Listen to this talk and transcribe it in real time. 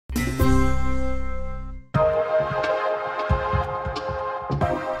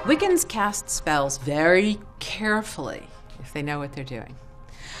Wiccans cast spells very carefully if they know what they're doing.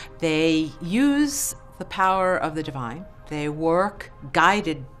 They use the power of the divine. They work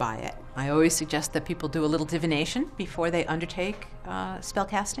guided by it. I always suggest that people do a little divination before they undertake spell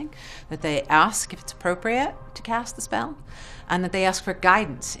casting, that they ask if it's appropriate to cast the spell, and that they ask for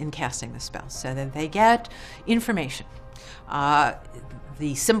guidance in casting the spell so that they get information.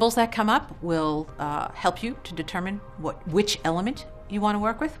 The symbols that come up will help you to determine which element you want to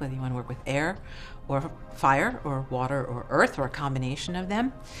work with, whether you want to work with air or fire or water or earth or a combination of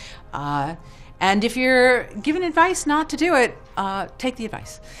them. And if you're given advice not to do it, take the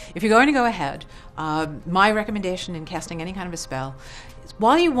advice. If you're going to go ahead, my recommendation in casting any kind of a spell is,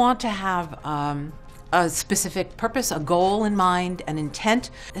 while you want to have a specific purpose, a goal in mind, an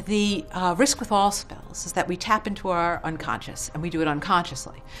intent, the risk with all spells is that we tap into our unconscious, and we do it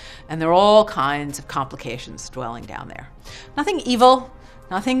unconsciously. And there are all kinds of complications dwelling down there. Nothing evil,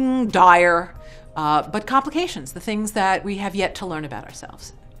 nothing dire, but complications, the things that we have yet to learn about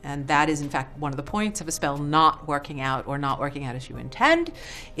ourselves. And that is, in fact, one of the points of a spell not working out or not working out as you intend.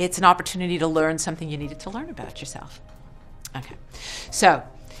 It's an opportunity to learn something you needed to learn about yourself. Okay, so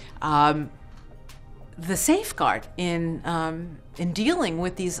the safeguard in dealing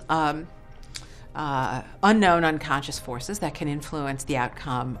with these unknown unconscious forces that can influence the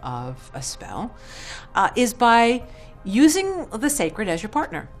outcome of a spell is by using the sacred as your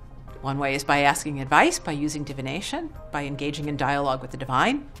partner. One way is by asking advice, by using divination, by engaging in dialogue with the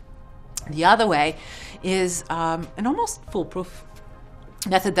divine. The other way is an almost foolproof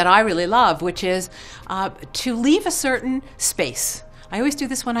method that I really love, which is to leave a certain space. I always do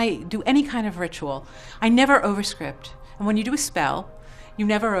this when I do any kind of ritual. I never overscript. And when you do a spell, you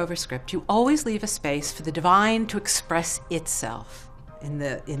never overscript. You always leave a space for the divine to express itself in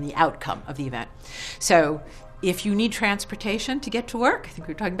the outcome of the event. So if you need transportation to get to work, I think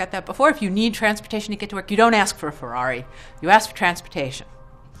we were talking about that before, if you need transportation to get to work, you don't ask for a Ferrari, you ask for transportation.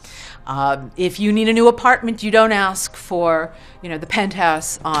 If you need a new apartment, you don't ask for, the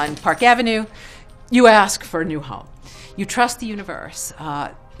penthouse on Park Avenue, you ask for a new home. You trust the universe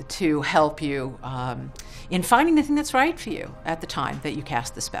to help you in finding the thing that's right for you at the time that you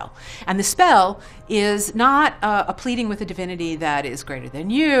cast the spell. And the spell is not a pleading with a divinity that is greater than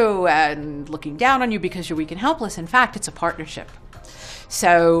you and looking down on you because you're weak and helpless. In fact, it's a partnership.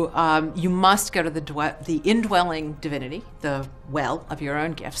 So you must go to the indwelling divinity, the well of your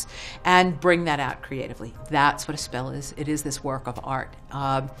own gifts, and bring that out creatively. That's what a spell is. It is this work of art.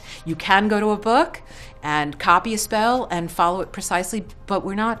 You can go to a book and copy a spell and follow it precisely, but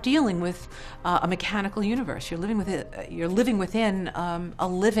we're not dealing with a mechanical universe. You're living within a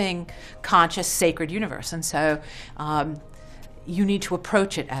living, conscious, sacred universe, and so you need to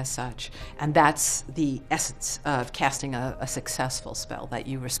approach it as such. And that's the essence of casting a successful spell, that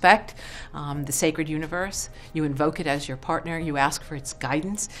you respect the sacred universe, you invoke it as your partner, you ask for its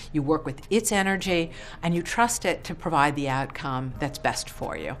guidance, you work with its energy, and you trust it to provide the outcome that's best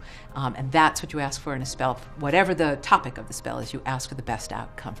for you. And that's what you ask for in a spell. Whatever the topic of the spell is, you ask for the best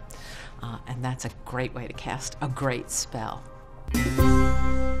outcome. And that's a great way to cast a great spell.